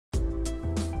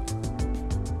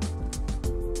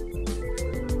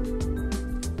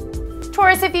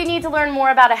Taurus, if you need to learn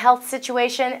more about a health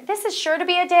situation, this is sure to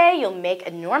be a day you'll make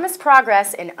enormous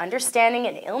progress in understanding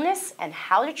an illness and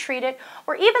how to treat it,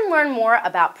 or even learn more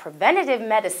about preventative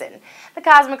medicine. The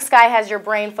cosmic sky has your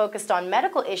brain focused on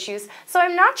medical issues, so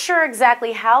I'm not sure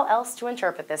exactly how else to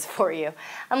interpret this for you.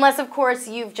 Unless, of course,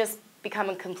 you've just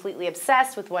become completely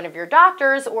obsessed with one of your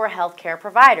doctors or healthcare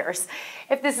providers.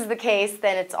 If this is the case,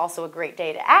 then it's also a great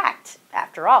day to act.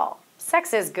 After all,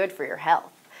 sex is good for your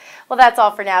health. Well, that's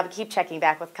all for now, but keep checking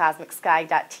back with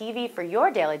CosmicSky.tv for your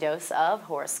daily dose of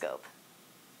horoscope.